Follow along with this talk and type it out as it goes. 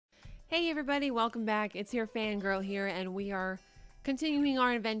Hey everybody, welcome back. It's your fangirl here, and we are continuing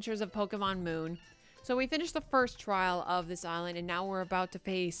our adventures of Pokemon Moon. So we finished the first trial of this island, and now we're about to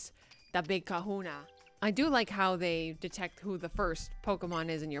face the big Kahuna. I do like how they detect who the first Pokemon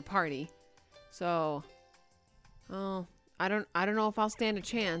is in your party. So, oh, I don't know if I'll stand a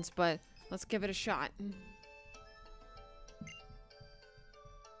chance, but let's give it a shot.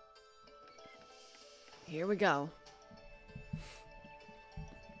 Here we go.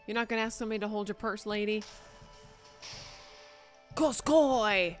 You're not gonna ask somebody to hold your purse, lady?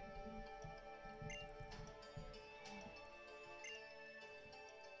 Koskoi!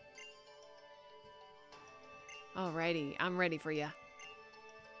 Alrighty, I'm ready for ya.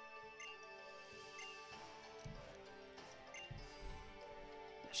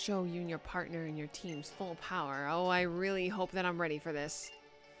 Show you and your partner and your team's full power. Oh, I really hope that I'm ready for this.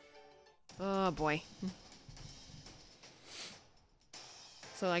 Oh boy.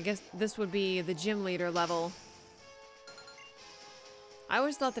 So I guess this would be the gym leader level. I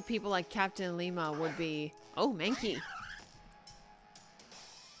always thought that people like Captain Lima would be... Oh, Mankey.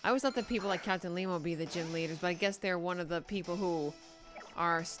 I always thought that people like Captain Lima would be the gym leaders, but I guess they're one of the people who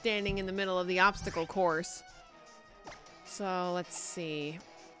are standing in the middle of the obstacle course. So let's see.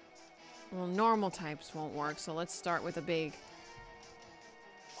 Well, normal types won't work, so let's start with a big...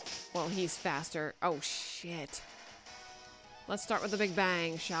 Well, he's faster. Oh, shit. Let's start with the Big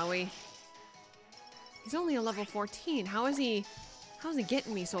Bang, shall we? He's only a level 14. How's he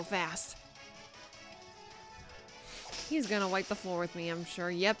getting me so fast? He's gonna wipe the floor with me, I'm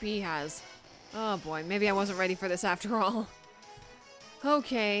sure. Yep, he has. Oh boy, maybe I wasn't ready for this after all.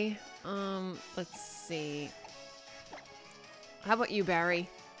 Okay, let's see. How about you, Barry?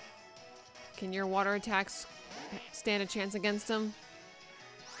 Can your water attacks stand a chance against him?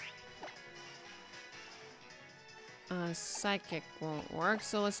 Psychic won't work,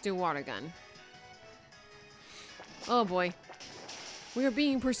 so let's do Water Gun. Oh boy. We are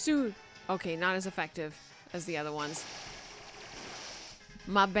being pursued. Okay, not as effective as the other ones.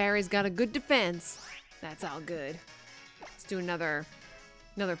 My Barry's got a good defense. That's all good. Let's do another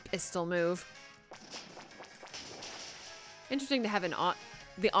pistol move. Interesting to have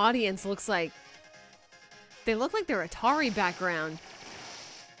the audience looks like... They look like they're Atari background.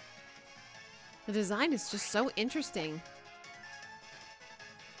 The design is just so interesting.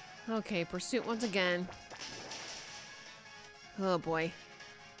 Okay, Pursuit once again. Oh boy.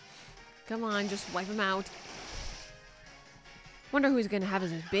 Come on, just wipe him out. Wonder who's gonna have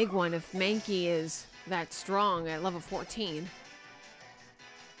his big one if Mankey is that strong at level 14.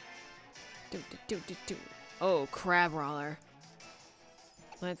 Oh, Crab Roller.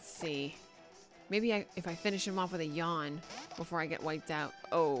 Let's see. Maybe if I finish him off with a yawn before I get wiped out.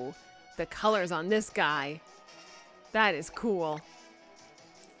 Oh. The colors on this guy. That is cool.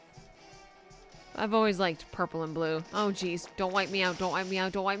 I've always liked purple and blue. Oh, geez. Don't wipe me out. Don't wipe me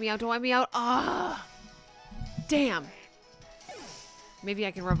out. Don't wipe me out. Don't wipe me out. Ah! Damn. Maybe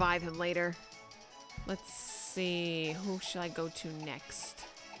I can revive him later. Let's see. Who should I go to next?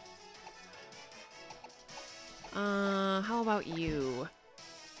 How about you?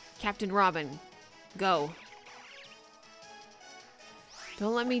 Captain Robin. Go.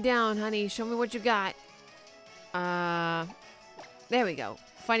 Don't let me down, honey. Show me what you got. There we go.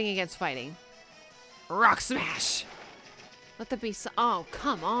 Fighting against fighting. Rock Smash! Let that be so— Oh,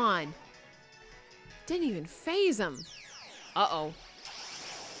 come on. Didn't even phase him. Uh-oh.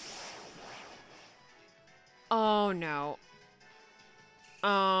 Oh, no.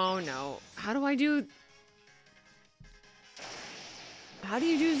 Oh, no. How do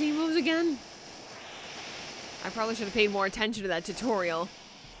you do Z moves again? I probably should have paid more attention to that tutorial.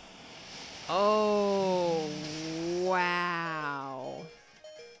 Oh, wow.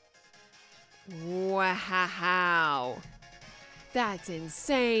 Wow. That's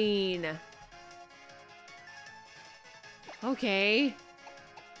insane. Okay.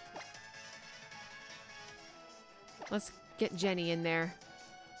 Let's get Jenny in there.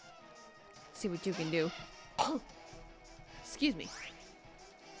 See what you can do. Excuse me.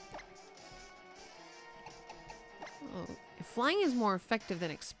 Oh, if flying is more effective than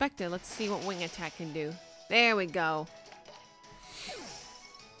expected, let's see what wing attack can do. There we go.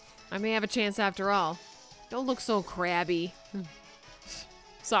 I may have a chance after all. Don't look so crabby.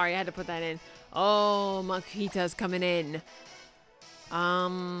 Sorry, I had to put that in. Oh, Makita's coming in.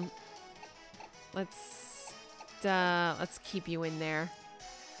 Let's keep you in there.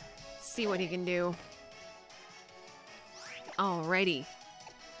 See what he can do. Alrighty.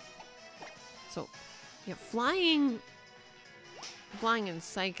 So, yeah, flying and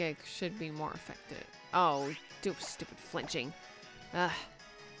psychic should be more effective. Oh, stupid flinching. Ugh.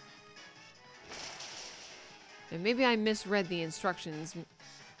 And maybe I misread the instructions.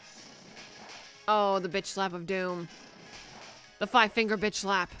 Oh, the bitch slap of doom. The 5-finger bitch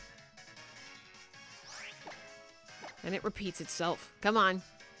slap. And it repeats itself. Come on.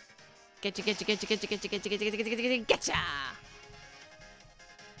 Getcha, getcha, getcha, getcha, getcha, getcha, getcha, getcha, getcha, getcha, getcha!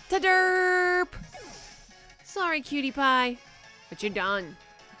 Ta-derp! Sorry, cutie pie. But you're done.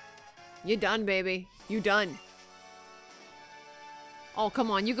 You're done, baby. You done. Oh, come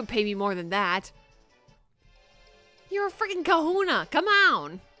on. You can pay me more than that. You're a freaking kahuna. Come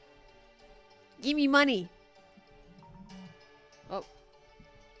on. Give me money. Oh.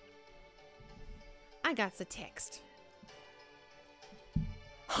 I got the text.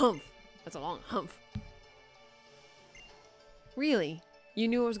 Humph. That's a long humph. Really? You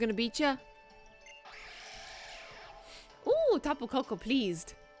knew I was gonna beat ya? Ooh, Tapu Koko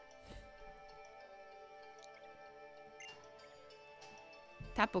pleased.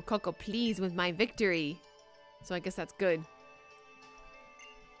 Tapu Koko pleased with my victory. So I guess that's good.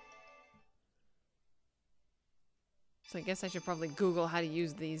 So I guess I should probably Google how to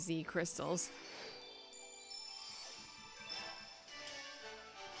use these Z crystals.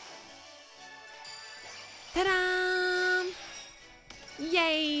 Ta-da!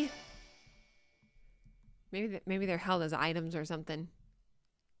 Yay! Maybe they're held as items or something.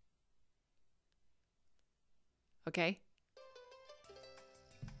 Okay.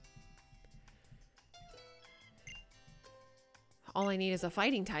 All I need is a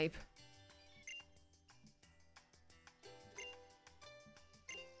fighting type.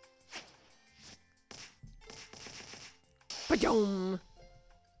 Ba-dum!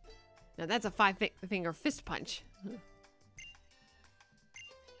 Now that's a 5-finger fist punch.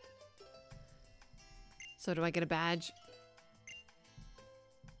 So do I get a badge?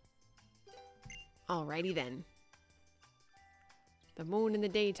 Alrighty then. The moon in the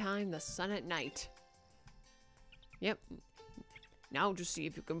daytime, the sun at night. Yep. Now to see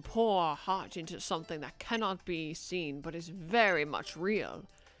if you can pour a heart into something that cannot be seen but is very much real.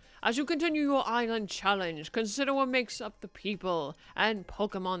 As you continue your island challenge, consider what makes up the people and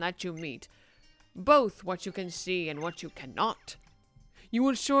Pokemon that you meet. Both what you can see and what you cannot. You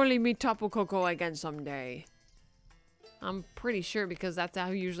will surely meet Tapu Koko again someday. I'm pretty sure because that's how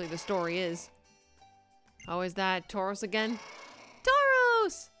usually the story is. Oh, is that Tauros again?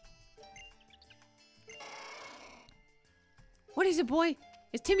 Tauros! What is it, boy?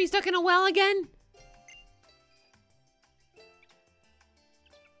 Is Timmy stuck in a well again?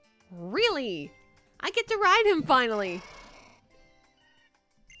 Really? I get to ride him finally.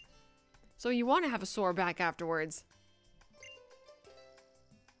 So you want to have a sore back afterwards.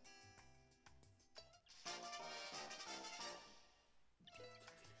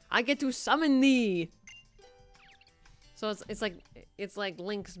 I get to summon thee. So it's like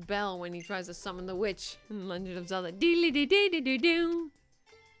Link's bell when he tries to summon the witch in Legend of Zelda. Deedly dee dee dee dee doo.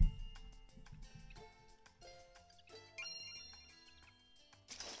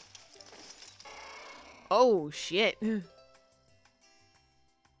 Oh shit.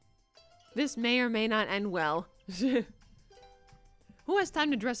 This may or may not end well. Who has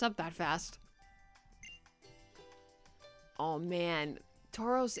time to dress up that fast? Oh man,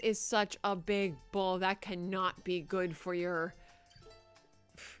 Tauros is such a big bull. That cannot be good for your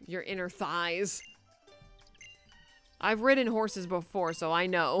inner thighs. I've ridden horses before, so I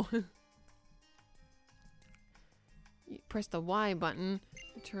know. You press the Y button,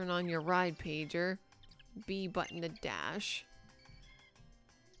 turn on your ride pager, B button to dash.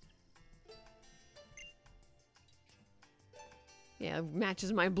 Yeah,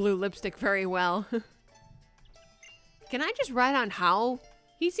 matches my blue lipstick very well. Can I just ride on Howl?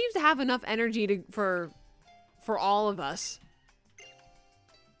 He seems to have enough energy for all of us.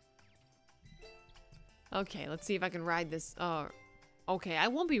 Okay, let's see if I can ride this. Okay, I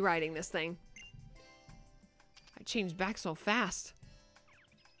won't be riding this thing. I changed back so fast.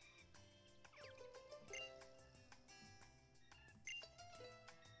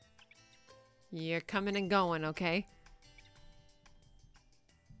 You're coming and going, okay?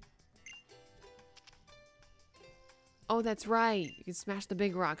 Oh, that's right. You can smash the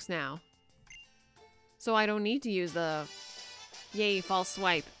big rocks now. So I don't need to use the... Yay, false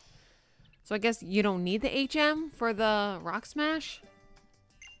swipe. So I guess you don't need the HM for the rock smash?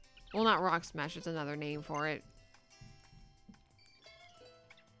 Well, not rock smash. It's another name for it.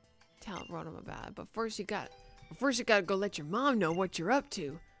 Tell Rotom about it. But first you gotta go let your mom know what you're up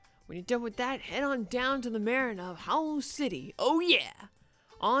to. When you're done with that, head on down to the Marin of Howl City. Oh yeah!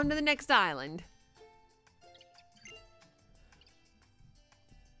 On to the next island.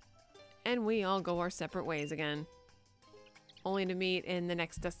 And we all go our separate ways again. Only to meet in the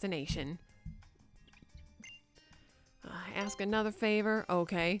next destination. I ask another favor?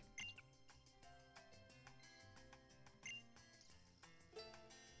 Okay.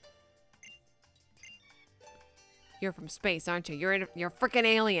 You're from space, aren't you? You're a freaking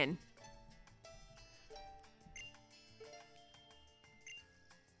alien.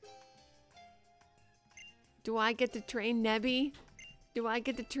 Do I get to train Nebby? Do I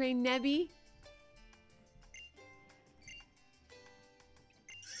get to train Nebby?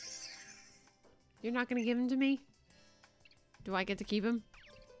 You're not gonna give him to me? Do I get to keep him?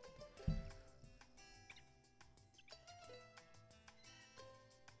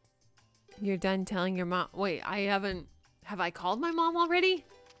 You're done telling your mom. Wait, I haven't. Have I called my mom already?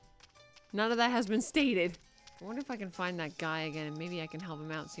 None of that has been stated. I wonder if I can find that guy again and maybe I can help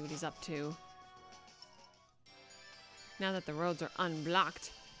him out and see what he's up to. Now that the roads are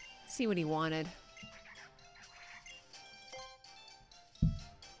unblocked, see what he wanted.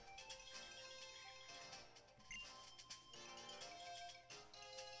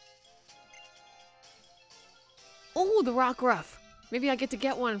 Oh, the Rockruff. Maybe I get to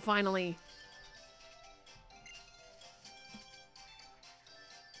get one finally.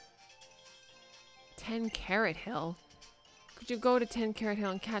 Carrot Hill. Could you go to 10 Carrot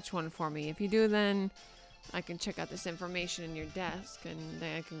Hill and catch one for me? If you do, then I can check out this information in your desk and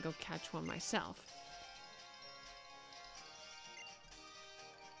then I can go catch one myself.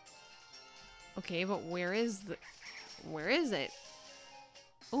 Okay, but where is it?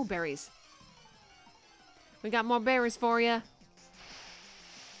 Oh, berries. We got more berries for you.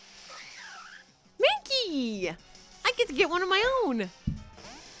 Minky! I get to get one of my own.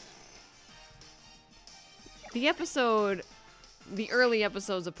 The early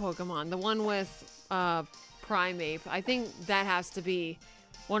episodes of Pokemon, the one with Primeape, I think that has to be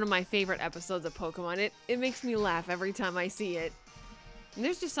one of my favorite episodes of Pokemon. It makes me laugh every time I see it. And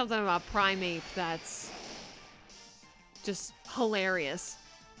there's just something about Primeape that's just hilarious.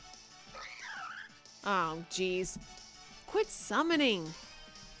 Oh, jeez. Quit summoning.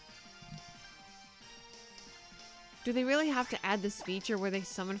 Do they really have to add this feature where they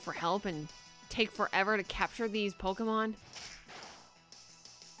summon for help and take forever to capture these Pokemon?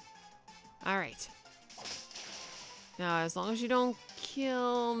 Alright. Now, as long as you don't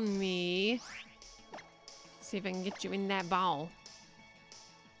kill me, see if I can get you in that ball.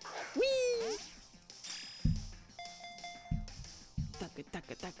 Whee! Taka,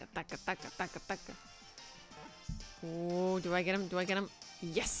 taka, taka, taka, taka, taka, taka. Oh, do I get him? Do I get him?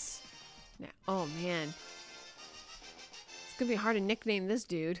 Yes! Now, oh, man. It's gonna be hard to nickname this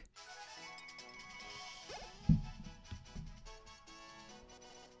dude.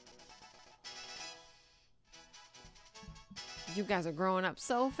 You guys are growing up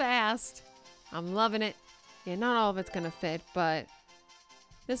so fast. I'm loving it. Yeah, not all of it's gonna fit, but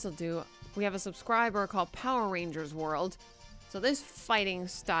this'll do. We have a subscriber called Power Rangers World. So this fighting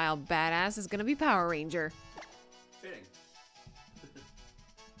style badass is gonna be Power Ranger. Fitting.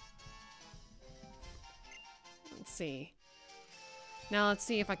 Let's see. Now let's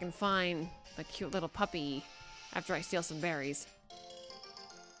see if I can find the cute little puppy after I steal some berries.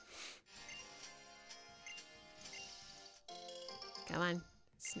 Come on,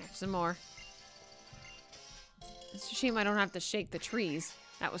 snatch some more. It's a shame I don't have to shake the trees.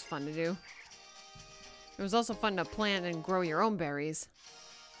 That was fun to do. It was also fun to plant and grow your own berries.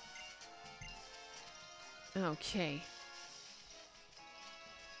 Okay.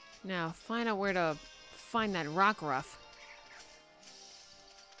 Now, find out where to find that Rockruff.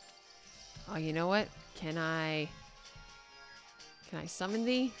 Oh, you know what? Can I summon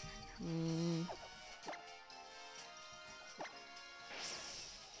thee?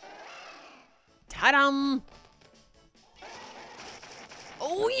 Ta-dum!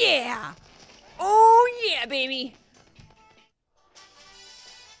 Oh yeah! Oh yeah, baby!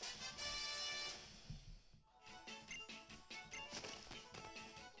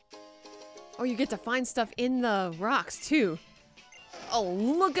 Oh, you get to find stuff in the rocks too. Oh,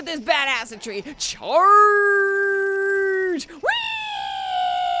 look at this badassatry! Charge! Whee!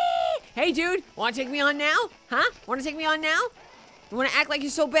 Hey, dude, wanna take me on now? Huh? Wanna take me on now? You wanna act like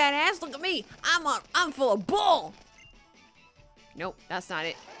you're so badass? Look at me! I'm full of bull! Nope, that's not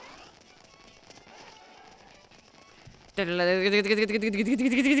it.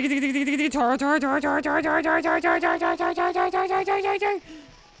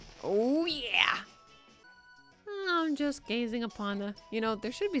 Oh yeah! I'm just gazing upon the... You know,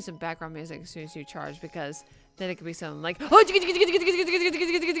 there should be some background music as soon as you charge, because then it could be something like... Heads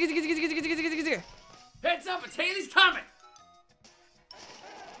up, a Tailey's coming!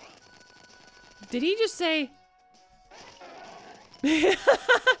 Did he just say...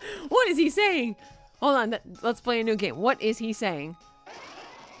 What is he saying? Hold on. Let's play a new game. What is he saying?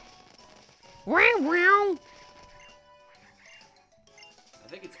 Wow, wow. I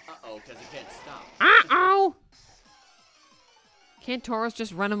think it's uh-oh, because he can't stop. Uh-oh. Can't Tauros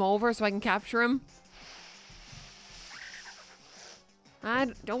just run him over so I can capture him?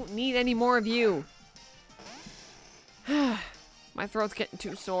 I don't need any more of you. My throat's getting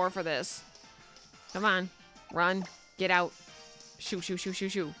too sore for this. Come on. Run. Get out. Shoo, shoo, shoo, shoo,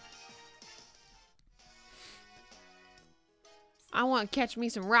 shoo. I want to catch me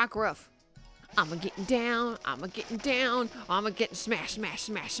some Rockruff. I'm a getting down. I'm a getting down. I'm a getting smash, smash,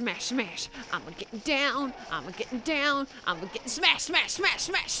 smash, smash, smash. I'm a getting down. I'm a getting down. I'm a getting smash, smash, smash,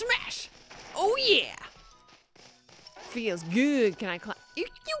 smash, smash. Oh yeah. Feels good. Can I climb? You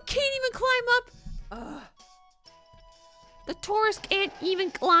can't even climb up. Ugh. The Tauros can't even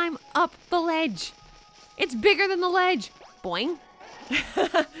climb up the ledge. It's bigger than the ledge. Boing.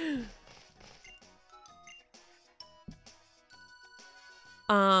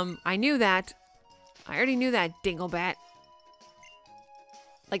 I knew that. I already knew that, Dinglebat.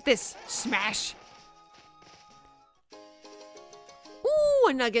 Like this. Smash. Ooh,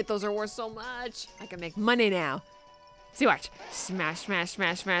 a nugget. Those are worth so much. I can make money now. See, watch. Smash, smash,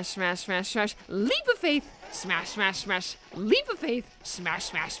 smash, smash, smash, smash, smash. Leap of faith. Smash, smash, smash. Leap of faith. Smash,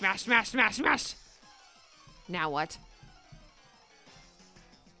 smash, smash, smash, smash, smash. Now what?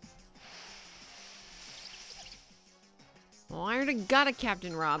 Well, I already got a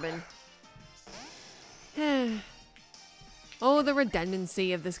Captain Robin. Oh, the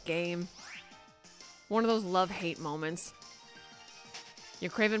redundancy of this game. One of those love-hate moments.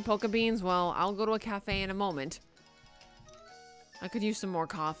 You're craving Poke Beans? Well, I'll go to a cafe in a moment. I could use some more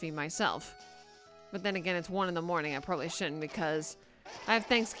coffee myself. But then again, it's 1 in the morning. I probably shouldn't because I have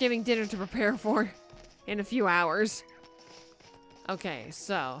Thanksgiving dinner to prepare for in a few hours. Okay,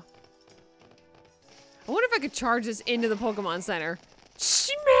 so. I wonder if I could charge this into the Pokemon Center.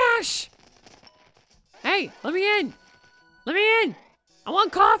 Smash! Hey, let me in! Let me in! I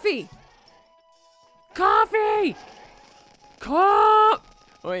want coffee! Coffee!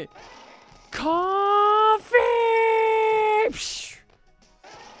 Wait. Coffee! Psh.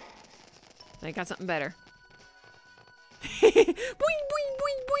 I got something better. Boing, boing,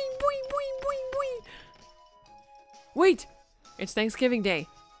 boing, boing, boing, boing, boing, boing. Wait! It's Thanksgiving Day.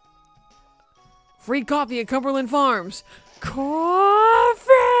 Free coffee at Cumberland Farms.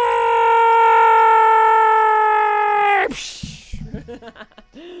 Coffee!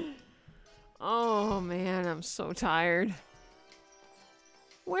 Oh man, I'm so tired.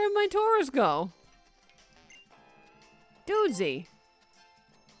 Where'd my Tauros go? Dudesy.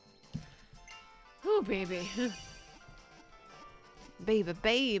 Oh baby. Baby,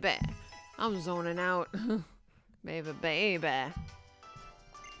 baby. I'm zoning out. Baby, baby.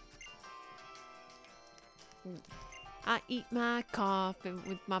 I eat my coffee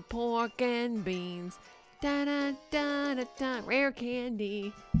with my pork and beans. Da da da da da. Rare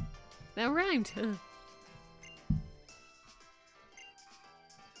candy. That rhymed.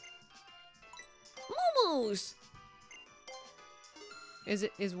 Momos.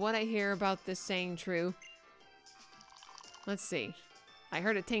 Is what I hear about this saying true? Let's see. I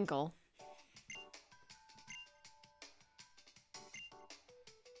heard a tinkle.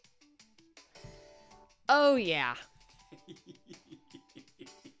 Oh yeah.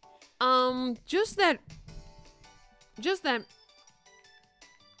 Just that.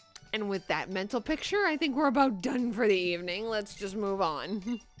 And with that mental picture, I think we're about done for the evening. Let's just move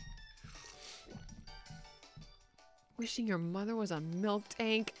on. Wishing your mother was a milk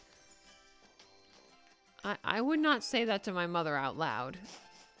tank. I would not say that to my mother out loud.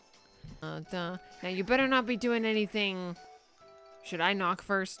 Now you better not be doing anything. Should I knock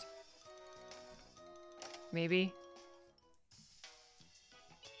first? Maybe.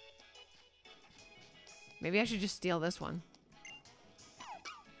 Maybe I should just steal this one.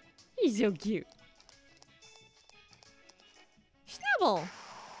 He's so cute. Snubble.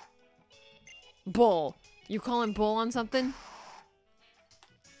 Bull. You calling bull on something?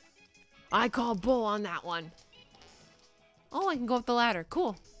 I call bull on that one. Oh, I can go up the ladder.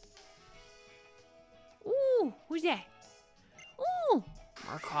 Cool. Ooh, who's that? Ooh,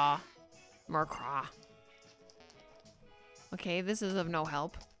 Murcraw. Murcraw. Okay, this is of no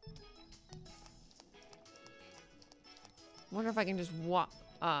help. Wonder if I can just walk.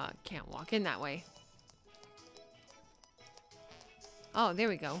 Can't walk in that way. Oh, there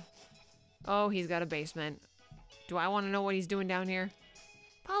we go. Oh, he's got a basement. Do I want to know what he's doing down here?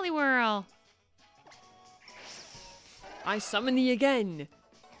 Poliwhirl! I summon thee again!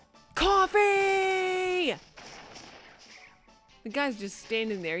 Coffee! The guy's just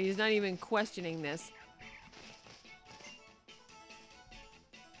standing there. He's not even questioning this.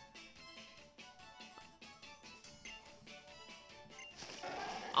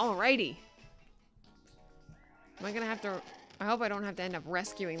 Alrighty. Am I gonna have to... I hope I don't have to end up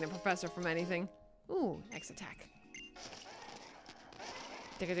rescuing the professor from anything. Ooh, X attack.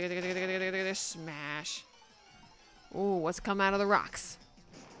 Smash. Ooh, what's come out of the rocks?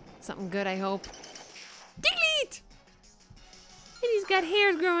 Something good, I hope. Diglett! And he's got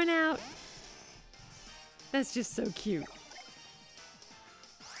hairs growing out. That's just so cute.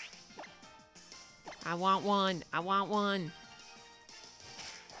 I want one. I want one.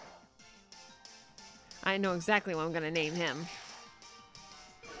 I know exactly what I'm gonna name him.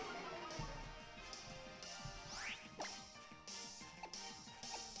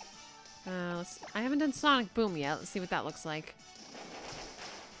 I haven't done Sonic Boom yet. Let's see what that looks like.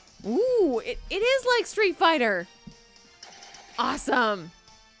 Ooh, it is like Street Fighter. Awesome.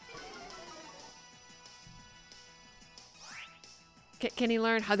 Can he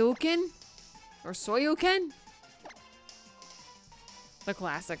learn Hadouken? Or Soyuken? The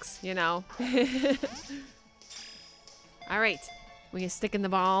classics, you know. Alright. We're gonna stick in the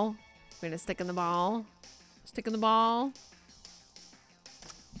ball. We're gonna stick in the ball. Stick in the ball.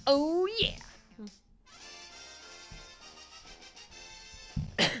 Oh yeah!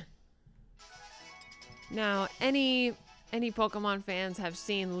 Now, any Pokemon fans have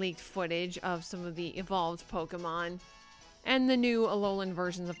seen leaked footage of some of the evolved Pokemon and the new Alolan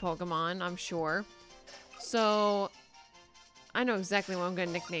versions of Pokemon, I'm sure. So, I know exactly what I'm going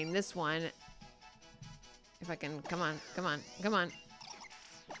to nickname this one. If I can, come on, come on, come on.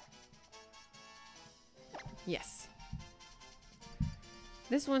 Yes.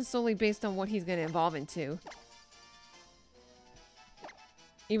 This one's solely based on what he's going to evolve into.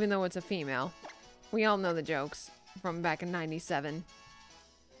 Even though it's a female. We all know the jokes from back in '97.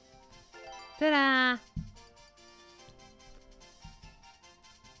 Ta-da!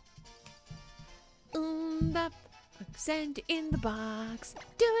 Up, send in the box.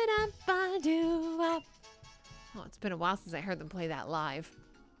 Do it up, do up. Oh, it's been a while since I heard them play that live.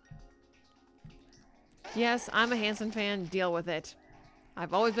 Yes, I'm a Hanson fan. Deal with it.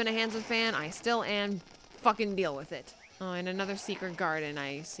 I've always been a Hanson fan. I still am. Fucking deal with it. Oh, and another secret garden,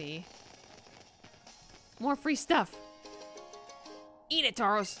 I see. More free stuff. Eat it,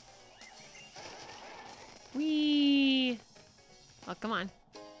 Tauros. Whee! Oh, come on.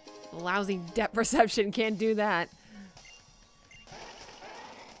 Lousy depth perception can't do that.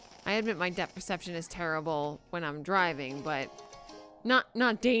 I admit my depth perception is terrible when I'm driving, but not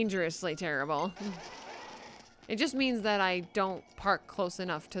dangerously terrible. It just means that I don't park close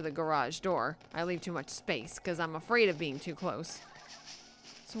enough to the garage door. I leave too much space because I'm afraid of being too close.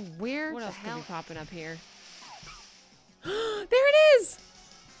 So where the hell could be popping up here? There it is!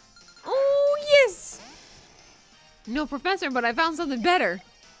 Oh, yes! No professor, but I found something better.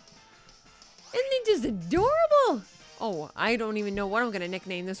 Isn't it just adorable? Oh, I don't even know what I'm gonna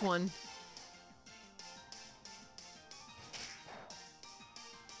nickname this one.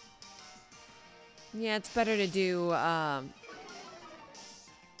 Yeah, it's better to do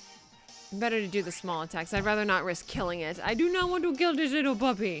the small attacks. I'd rather not risk killing it. I do not want to kill this little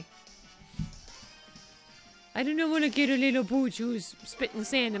puppy. I do not want to get a little pooch who's spitting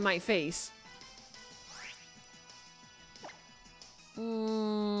sand in my face.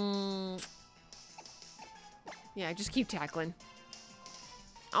 Yeah, just keep tackling.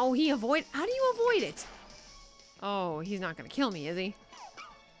 Oh, he avoid. How do you avoid it? Oh, he's not gonna kill me, is he?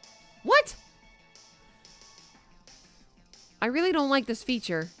 What? I really don't like this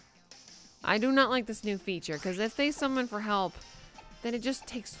feature. I do not like this new feature, because if they summon for help, then it just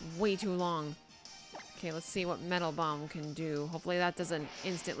takes way too long. Okay, let's see what Metal Bomb can do. Hopefully that doesn't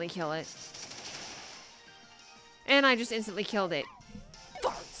instantly kill it. And I just instantly killed it.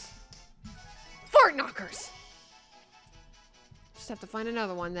 Farts! Fart knockers! Just have to find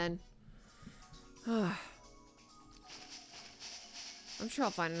another one then. I'm sure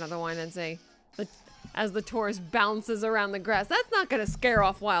I'll find another one and say, as the Taurus bounces around the grass. That's not gonna scare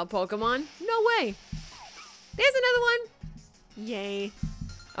off wild Pokemon. No way. There's another one. Yay.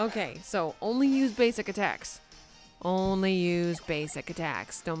 Okay, so only use basic attacks. Only use basic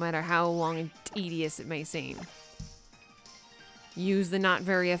attacks, no matter how long and tedious it may seem. Use the not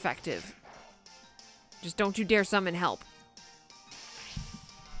very effective. Just don't you dare summon help.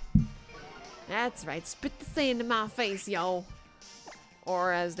 That's right, spit the sand in my face, yo.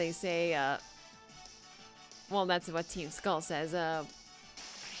 Or as they say, well, that's what Team Skull says,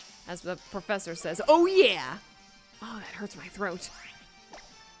 as the professor says, oh yeah! Oh, that hurts my throat.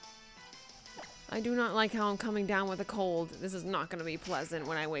 I do not like how I'm coming down with a cold. This is not going to be pleasant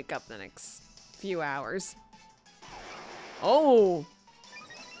when I wake up the next few hours. Oh!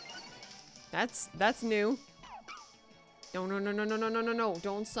 That's new. No, no, no, no, no, no, no, no, no.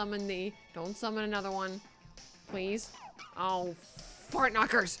 Don't summon another one. Please. Oh, fart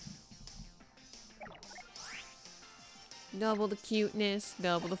knockers. Double the cuteness,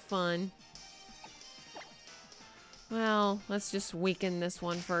 double the fun. Well, let's just weaken this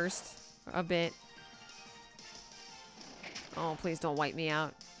one first. A bit. Oh, please don't wipe me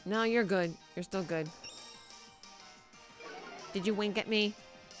out. No, you're good. You're still good. Did you wink at me?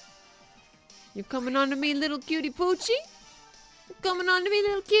 You coming on to me, little cutie poochie? You coming on to me,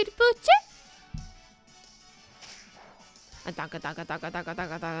 little cutie poochie? Ataka, taka, taka, taka,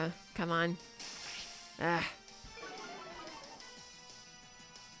 taka, taka. Come on. Ah.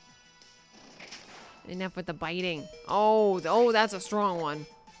 Enough with the biting. Oh, that's a strong one.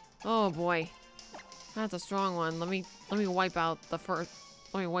 Oh boy. That's a strong one. Let me wipe out the first.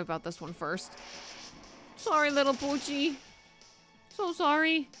 Let me wipe out this one first. Sorry, little poochie. So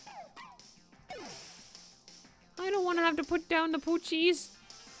sorry. I don't want to have to put down the poochies.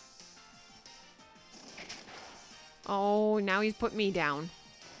 Oh, now he's put me down.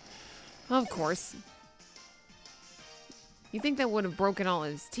 Of course. You think that would have broken all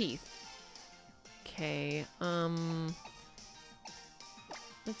his teeth. Okay,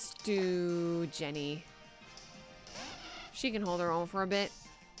 let's do Jenny. She can hold her own for a bit.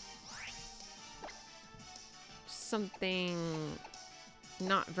 Something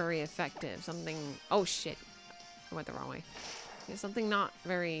not very effective. Something... Oh, shit. I went the wrong way. Yeah, something not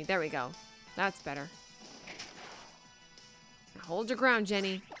very... There we go. That's better. Hold your ground,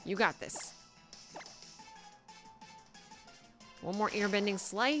 Jenny. You got this. One more ear-bending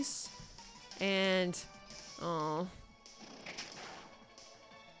slice. And... Oh...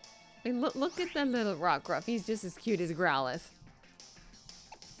 And look at that little Rockruff. He's just as cute as Growlithe.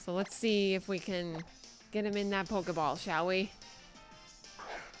 So let's see if we can get him in that Pokeball, shall we?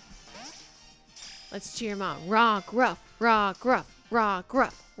 Let's cheer him on. Rockruff, Rockruff,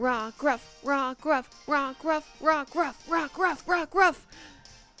 Rockruff, Rockruff, Rockruff, Rockruff, Rockruff, Rockruff, Rockruff.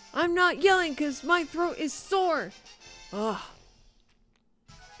 I'm not yelling because my throat is sore. Ugh.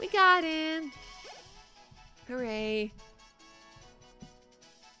 We got him. Hooray.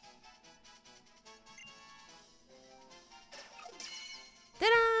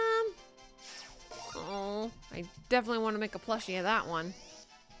 Ta-da! Oh, I definitely want to make a plushie of that one.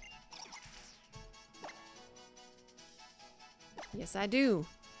 Yes, I do.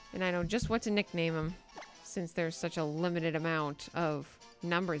 And I know just what to nickname him, since there's such a limited amount of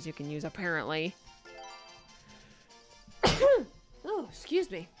numbers you can use, apparently. Oh, excuse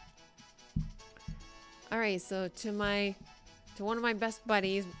me. Alright, so to one of my best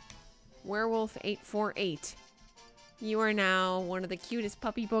buddies, Werewolf848. You are now one of the cutest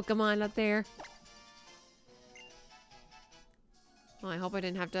puppy Pokemon out there. Well, I hope I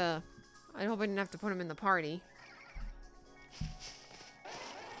didn't have to put him in the party.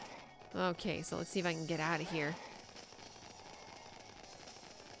 Okay, so let's see if I can get out of here.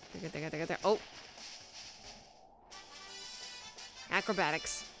 There. Oh!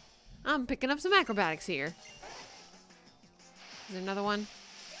 Acrobatics. I'm picking up some acrobatics here. Is there another one?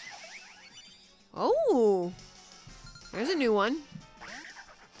 Oh! There's a new one.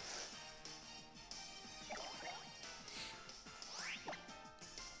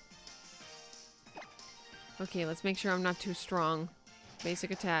 Okay, let's make sure I'm not too strong.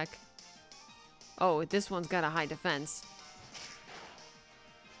 Basic attack. Oh, this one's got a high defense.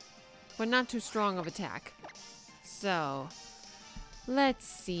 But not too strong of attack. So, let's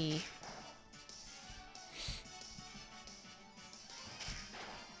see.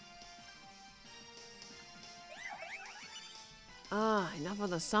 Ah, enough of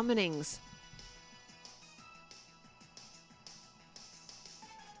the summonings.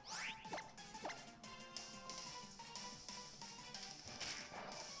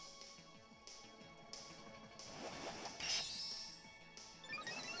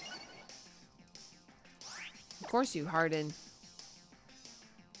 Of course you harden.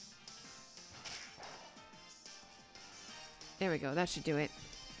 There we go, that should do it.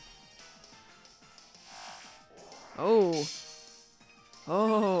 Oh.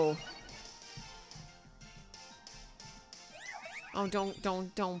 Oh. Oh, don't,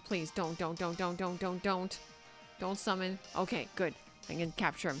 please, don't. Don't summon. Okay, good. I can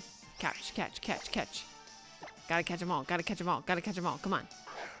capture him. Catch. Gotta catch them all. Come on.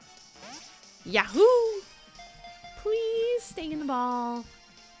 Yahoo! Please stay in the ball.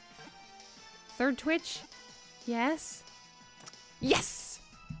 Third Twitch? Yes? Yes!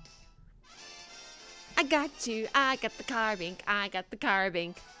 I got you. I got the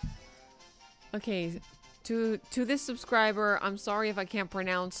carbink. Okay, to this subscriber, I'm sorry if I can't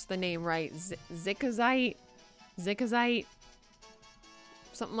pronounce the name right. Zikazite? Zikazite?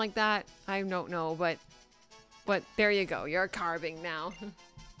 Something like that. I don't know, but there you go. You're carving now.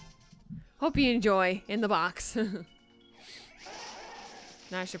 Hope you enjoy in the box.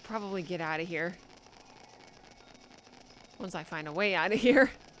 Now I should probably get out of here. Once I find a way out of here.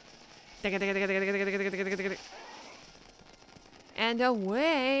 And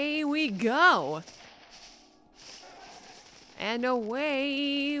away we go. And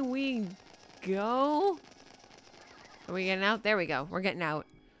away we go. Are we getting out? There we go. We're getting out.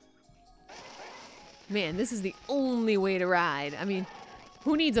 Man, this is the only way to ride. I mean,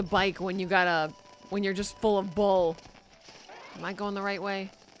 who needs a bike when you're just full of bull? Am I going the right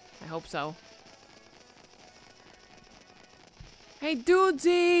way? I hope so. Hey,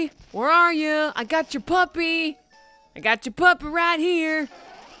 dudesy! Where are you? I got your puppy! I got your puppy right here!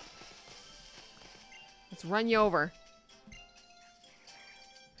 Let's run you over.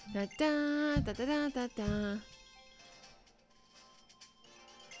 Da da da da da da da.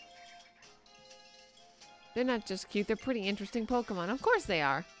 They're not just cute, they're pretty interesting Pokemon. Of course they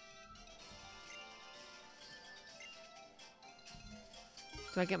are.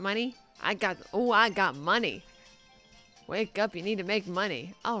 Do I get money? I got money. Wake up, you need to make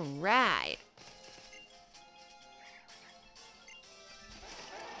money. All right.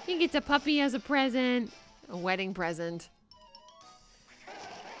 He gets a puppy as a present. A wedding present.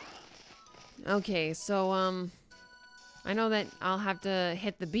 Okay, so, I know that I'll have to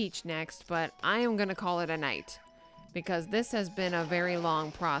hit the beach next, but I am gonna call it a night. Because this has been a very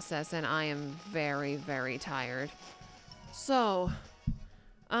long process, and I am very, very tired. So,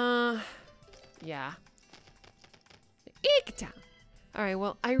 yeah. Eekta! Alright,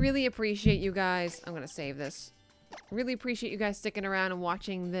 well, I really appreciate you guys. I'm gonna save this. Really appreciate you guys sticking around and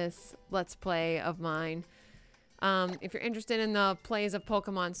watching this Let's Play of mine. If you're interested in the plays of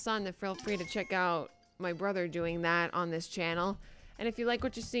Pokemon Sun, then feel free to check out my brother doing that on this channel. And if you like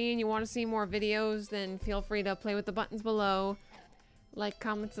what you see and you want to see more videos, then feel free to play with the buttons below. Like,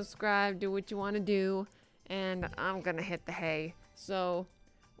 comment, subscribe, do what you want to do. And I'm gonna hit the hay. So,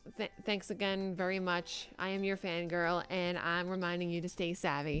 thanks again very much. I am your fangirl, and I'm reminding you to stay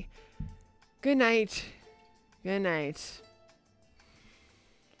savvy. Good night. Good night.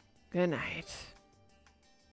 Good night.